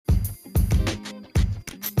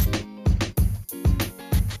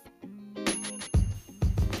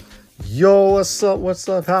Yo, what's up? What's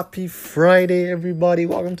up? Happy Friday, everybody.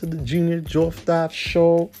 Welcome to the Junior Joe Staff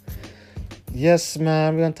Show. Yes,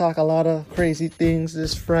 man, we're going to talk a lot of crazy things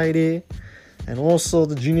this Friday. And also,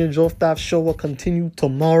 the Junior Joe Staff Show will continue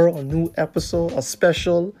tomorrow. A new episode, a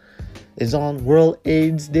special, is on World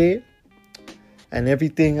AIDS Day. And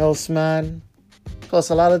everything else, man. Plus,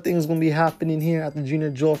 a lot of things going to be happening here at the Junior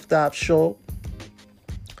Joe Staff Show.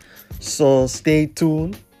 So, stay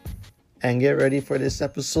tuned. And get ready for this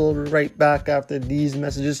episode right back after these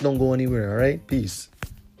messages. Don't go anywhere, all right? Peace.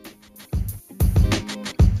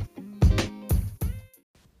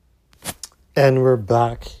 And we're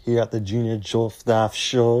back here at the Junior Joe Staff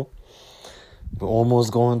Show. We're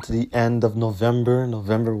almost going to the end of November.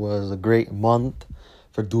 November was a great month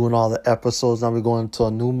for doing all the episodes. Now we're going to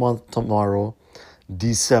a new month tomorrow,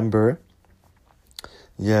 December.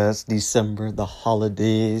 Yes, December, the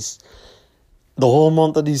holidays. The whole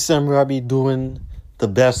month of December, I'll be doing the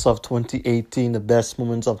best of 2018, the best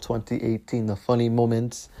moments of 2018, the funny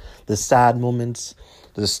moments, the sad moments,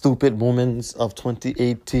 the stupid moments of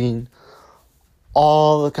 2018,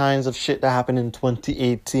 all the kinds of shit that happened in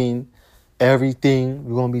 2018, everything.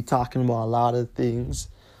 We're going to be talking about a lot of things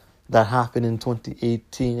that happened in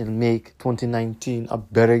 2018 and make 2019 a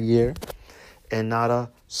better year and not a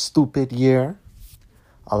stupid year.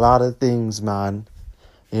 A lot of things, man.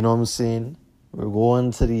 You know what I'm saying? We're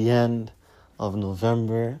going to the end of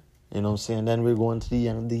November, you know what I'm saying? Then we're going to the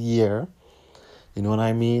end of the year, you know what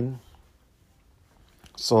I mean?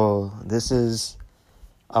 So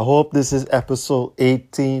I hope this is episode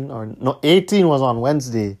 18, 18 was on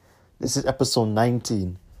Wednesday. This is episode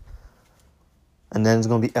 19. And then it's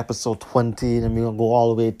going to be episode 20, and we're going to go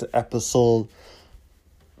all the way to episode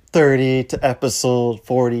 30 to episode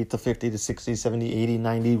 40 to 50 to 60, 70, 80,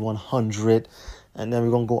 90, 100. And then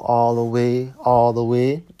we're going to go all the way.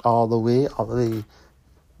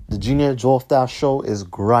 The Junior Joe Staff Show is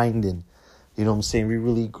grinding. You know what I'm saying? We're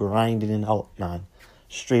really grinding it out, man.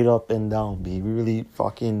 Straight up and down, B. We're really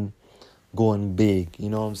fucking going big. You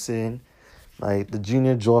know what I'm saying? Like, the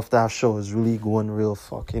Junior Joe Staff Show is really going real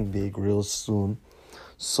fucking big real soon.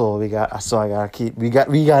 So we gotta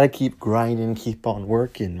keep grinding, keep on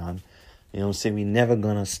working, man. You know what I'm saying? We never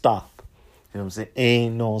gonna stop. You know what I'm saying?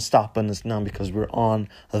 Ain't no stopping us now because we're on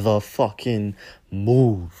the fucking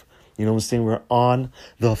move. You know what I'm saying? We're on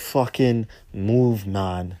the fucking move,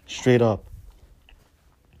 man. Straight up.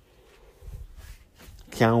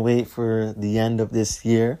 Can't wait for the end of this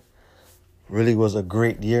year. Really was a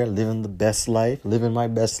great year. Living my best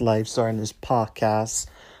life. Starting this podcast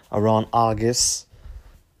around August.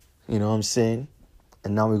 You know what I'm saying?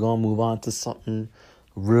 And now we're going to move on to something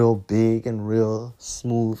real big and real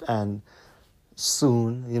smooth and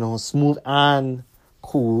soon, you know, smooth and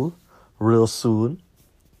cool, real soon.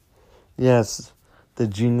 Yes, the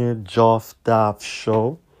Junior Joe Staff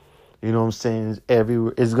Show. You know what I'm saying? Is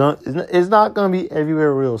everywhere. It's not gonna be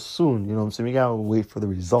everywhere real soon. You know what I'm saying? We gotta wait for the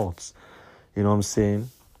results. You know what I'm saying?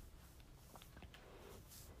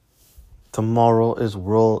 Tomorrow is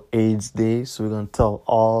World AIDS Day, so we're gonna tell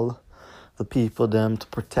all the people them to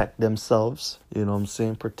protect themselves. You know what I'm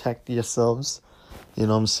saying? Protect yourselves. You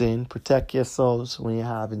know what I'm saying? Protect yourselves when you're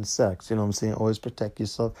having sex. You know what I'm saying? Always protect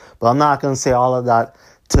yourself. But I'm not going to say all of that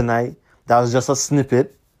tonight. That was just a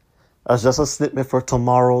snippet. That's just a snippet for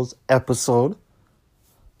tomorrow's episode.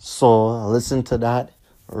 So listen to that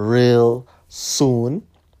real soon.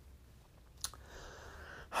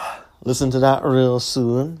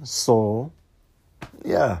 So,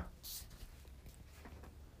 yeah.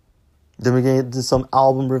 Then we're going to do some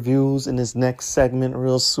album reviews in this next segment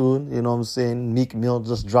real soon. You know what I'm saying? Meek Mill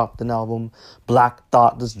just dropped an album. Black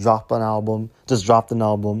Thought just dropped an album.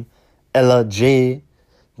 Ella J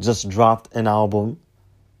just dropped an album.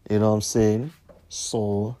 You know what I'm saying?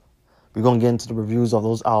 So we're going to get into the reviews of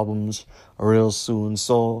those albums real soon.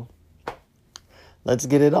 So let's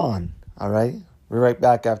get it on. All right? We're right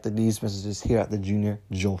back after these messages here at the Junior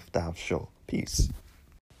Joe Staff Show. Peace.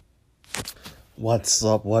 What's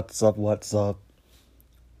up?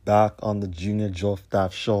 Back on the Junior Joe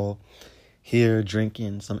Staff Show. Here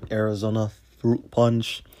drinking some Arizona fruit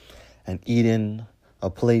punch and eating a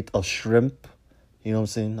plate of shrimp. You know what I'm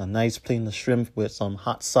saying? A nice plate of shrimp with some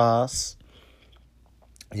hot sauce.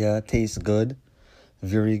 Yeah, it tastes good.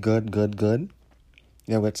 Very good.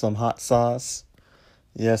 Yeah, with some hot sauce.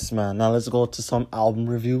 Yes, man. Now let's go to some album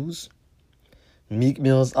reviews. Meek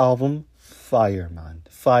Mill's album. Fire, man.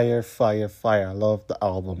 Fire. I love the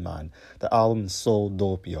album, man. The album is so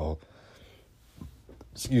dope, yo.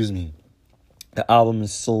 Excuse me. The album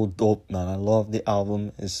is so dope, man. I love the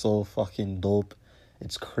album. It's so fucking dope.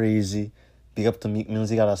 It's crazy. Big up to Meek Mills.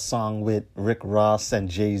 He got a song with Rick Ross and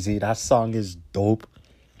Jay-Z. That song is dope.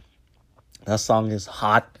 That song is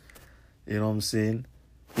hot. You know what I'm saying?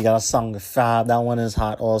 He got a song with Fab. That one is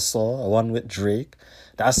hot also. A one with Drake.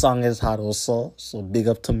 That song is hot also. So big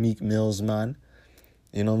up to Meek Mills, man.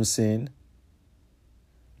 You know what I'm saying?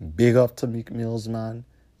 Big up to Meek Mills, man.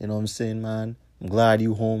 You know what I'm saying, man? I'm glad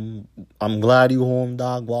you home. I'm glad you home,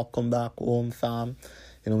 dog. Welcome back home, fam.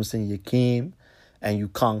 You know what I'm saying? You came and you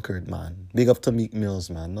conquered, man. Big up to Meek Mills,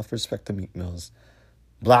 man. Enough respect to Meek Mills.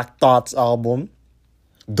 Black Thoughts album.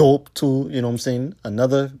 Dope too, you know what I'm saying?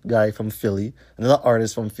 Another guy from Philly. Another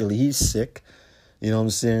artist from Philly. He's sick. You know what I'm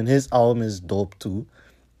saying? His album is dope too.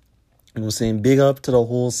 You know what I'm saying? Big up to the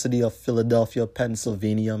whole city of Philadelphia,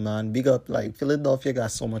 Pennsylvania, man. Big up, like, Philadelphia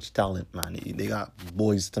got so much talent, man. They got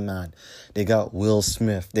Boys to Man. They got Will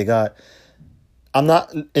Smith. They got, I'm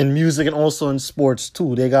not in music and also in sports,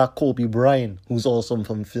 too. They got Kobe Bryant, who's also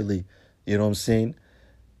from Philly. You know what I'm saying?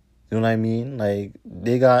 You know what I mean? Like,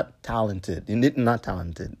 they got talented. Not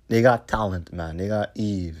talented. They got talent, man. They got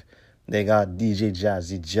Eve. They got DJ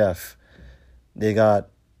Jazzy Jeff. They got,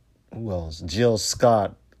 who else? Jill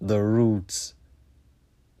Scott. The Roots,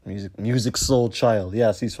 Music Soul Child.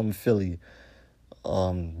 Yes, he's from Philly.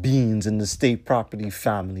 Beans and the State Property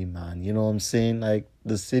family, man. You know what I'm saying? Like,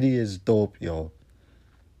 the city is dope, yo.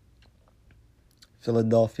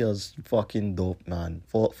 Philadelphia is fucking dope, man.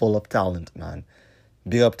 Full of talent, man.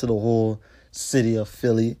 Big up to the whole city of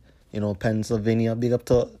Philly, you know, Pennsylvania. Big up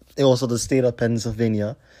to also the state of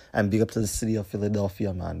Pennsylvania. And big up to the city of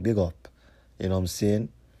Philadelphia, man. Big up. You know what I'm saying?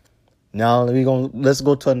 Now let's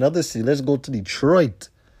go to another city. Let's go to Detroit.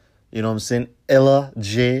 You know what I'm saying? Ella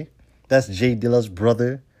J. That's Jay Dilla's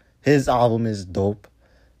brother. His album is dope.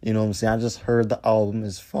 You know what I'm saying? I just heard the album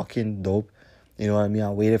is fucking dope. You know what I mean? I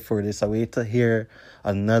waited for this. I waited to hear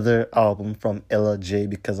another album from Ella J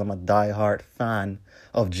because I'm a diehard fan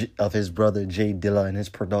of his brother Jay Dilla and his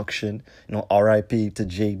production. You know, R.I.P. to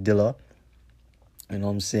Jay Dilla. You know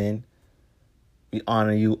what I'm saying? We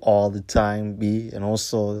honor you all the time, B. And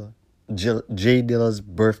also Jay Dilla's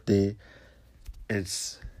birthday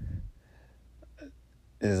is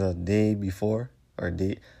a day before or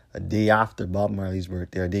a day after Bob Marley's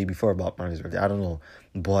birthday or a day before Bob Marley's birthday. I don't know.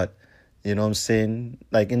 But, you know what I'm saying?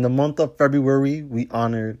 Like, in the month of February, we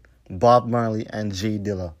honored Bob Marley and Jay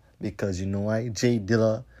Dilla because, you know why? Jay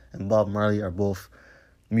Dilla and Bob Marley are both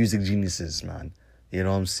music geniuses, man. You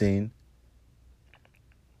know what I'm saying?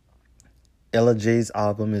 Ella J's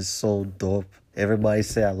album is so dope. Everybody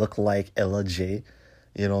say I look like Ella J.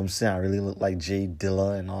 You know what I'm saying? I really look like Jay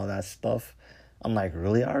Dilla and all that stuff. I'm like,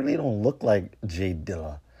 really? I really don't look like Jay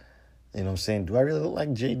Dilla. You know what I'm saying? Do I really look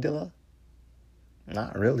like Jay Dilla?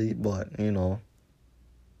 Not really, but, you know.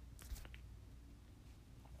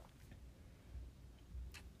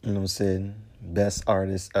 You know what I'm saying? Best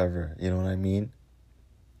artist ever. You know what I mean?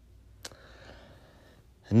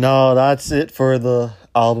 No, that's it for the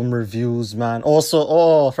album reviews, man.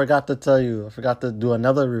 Also, I forgot to tell you. I forgot to do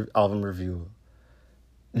another album review.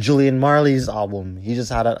 Julian Marley's album. He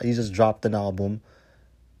just dropped an album.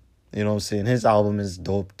 You know what I'm saying? His album is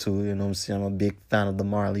dope too. You know what I'm saying? I'm a big fan of the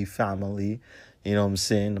Marley family. You know what I'm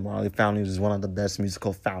saying? The Marley family is one of the best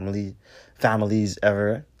musical families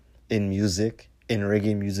ever in music, in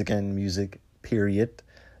reggae music and music, period.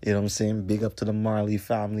 You know what I'm saying? Big up to the Marley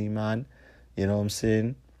family, man. You know what I'm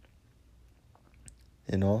saying?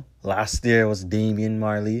 You know, last year was Damian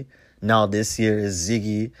Marley. Now this year is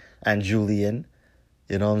Ziggy and Julian.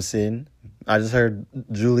 You know what I'm saying? I just heard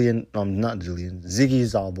Ziggy's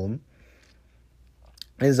album.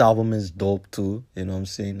 His album is dope too. You know what I'm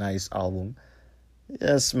saying? Nice album.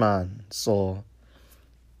 Yes, man. So,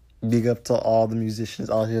 big up to all the musicians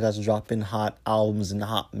out here that's dropping hot albums and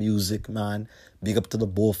hot music, man. Big up to the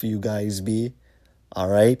both of you guys, B. All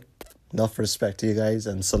right? Enough respect to you guys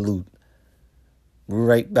and salute. We're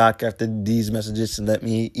right back after these messages and let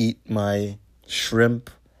me eat my shrimp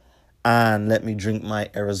and let me drink my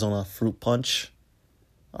Arizona fruit punch.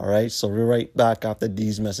 All right? So we're right back after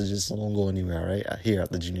these messages, so don't go anywhere, all right? Here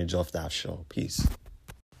at the Junior Joff Daff Show. Peace.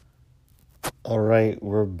 All right,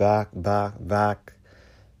 we're back. I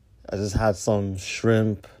just had some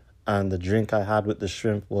shrimp and the drink I had with the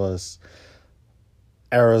shrimp was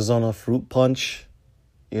Arizona fruit punch.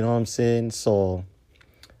 You know what I'm saying? So,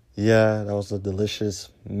 yeah, that was a delicious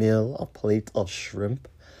meal, a plate of shrimp.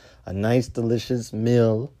 A nice, delicious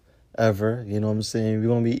meal ever. You know what I'm saying? We're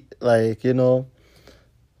going to be, like, you know,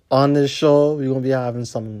 on this show, we're going to be having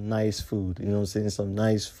some nice food. You know what I'm saying? Some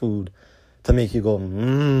nice food to make you go,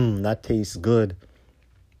 that tastes good.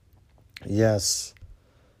 Yes.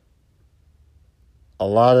 A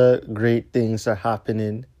lot of great things are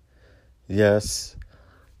happening. Yes.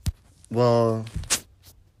 Well,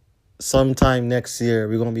 sometime next year,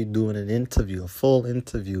 we're going to be doing an interview, a full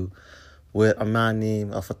interview with a man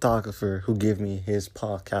named, a photographer who gave me his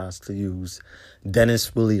podcast to use,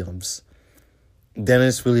 Dennis Williams.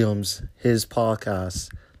 Dennis Williams, his podcast,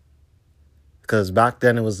 because back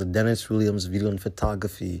then it was the Dennis Williams Video and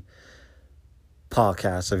Photography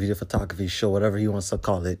podcast, or video photography show, whatever he wants to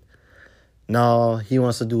call it. Now he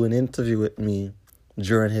wants to do an interview with me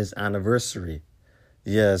during his anniversary.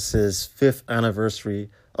 Yes, his 5th anniversary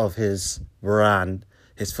of his brand,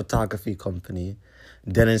 his photography company,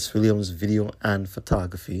 Dennis Williams Video and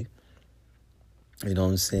Photography. You know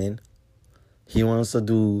what I'm saying? He wants to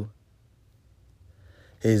do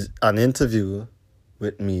an interview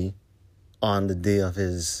with me on the day of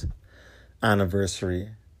his anniversary.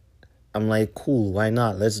 I'm like, cool, why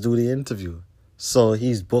not? Let's do the interview. So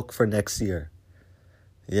he's booked for next year.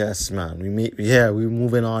 Yes, man. We're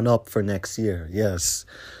moving on up for next year. Yes,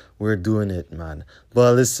 we're doing it, man.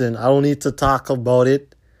 But listen, I don't need to talk about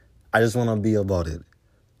it. I just want to be about it.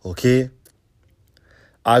 Okay?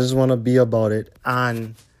 I just want to be about it.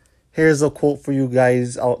 And here's a quote for you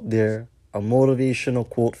guys out there. A motivational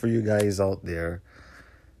quote for you guys out there.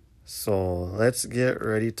 So let's get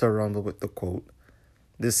ready to rumble with the quote.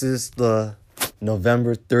 This is the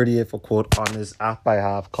November 30th quote on this app I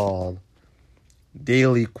have called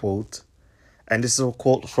Daily Quote. And this is a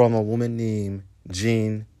quote from a woman named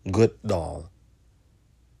Jane Goodall.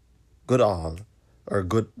 Goodall,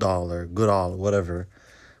 whatever.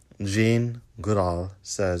 Jane Goodall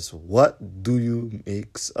says, what do you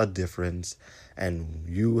makes a difference? And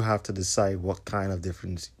you have to decide what kind of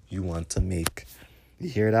difference you want to make. You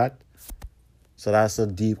hear that? So that's a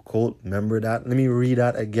deep quote. Remember that? Let me read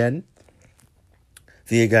that again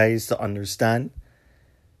for you guys to understand.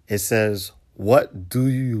 It says, what do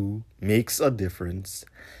you makes a difference?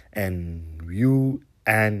 And you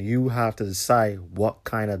have to decide what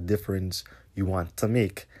kind of difference you want to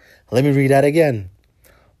make. Let me read that again.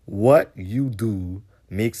 What you do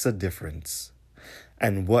makes a difference.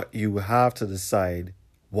 And what you have to decide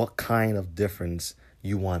what kind of difference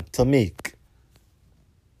you want to make.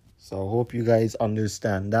 So I hope you guys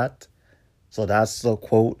understand that. So that's the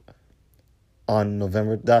quote on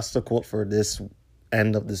November. That's the quote for this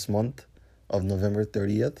end of this month of November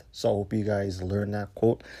 30th. So I hope you guys learn that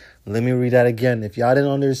quote. Let me read that again. If y'all didn't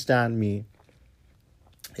understand me,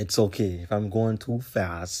 it's okay. If I'm going too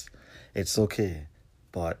fast, it's okay.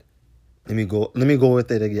 But let me go with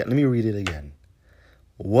it again. Let me read it again.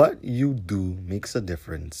 What you do makes a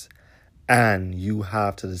difference, and you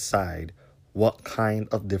have to decide what kind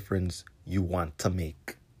of difference you want to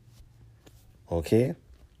make. Okay?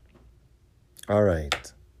 All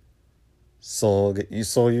right. So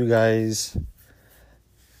you guys,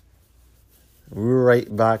 we're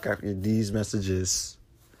right back after these messages,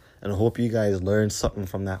 and I hope you guys learned something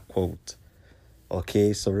from that quote.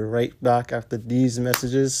 Okay, so we're right back after these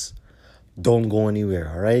messages. Don't go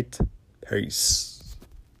anywhere, all right? Peace.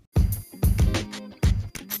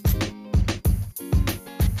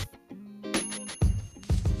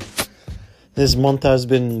 This month has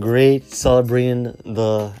been great, celebrating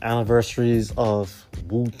the anniversaries of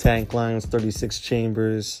Wu-Tang Clan's 36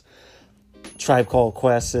 Chambers, Tribe Called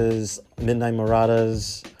Quest's Midnight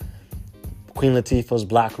Marauders, Queen Latifah's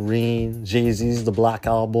Black Rain, Jay-Z's The Black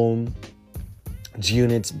Album,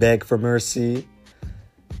 G-Unit's Beg for Mercy.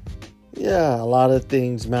 Yeah, a lot of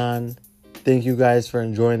things, man. Thank you guys for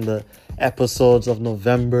enjoying the episodes of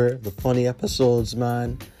November, the funny episodes,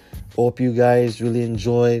 man. Hope you guys really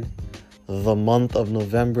enjoyed the month of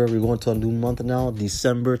November. We're going to a new month now,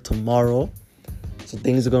 December, tomorrow. So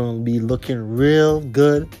things are going to be looking real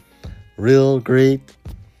good, real great,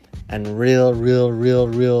 and real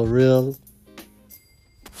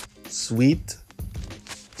sweet.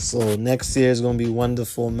 So next year is going to be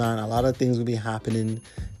wonderful, man. A lot of things will be happening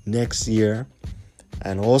next year.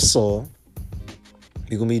 And also,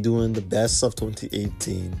 we're going to be doing the best of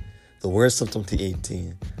 2018, the worst of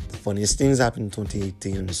 2018, the funniest things happened in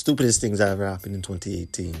 2018, and the stupidest things that ever happened in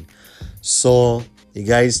 2018. So, you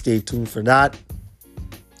guys stay tuned for that.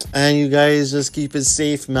 And you guys just keep it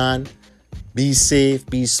safe, man. Be safe,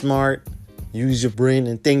 be smart, use your brain,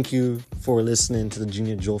 and thank you for listening to the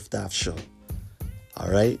Junior Jolf Daft Show. All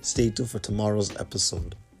right, stay tuned for tomorrow's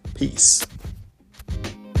episode. Peace.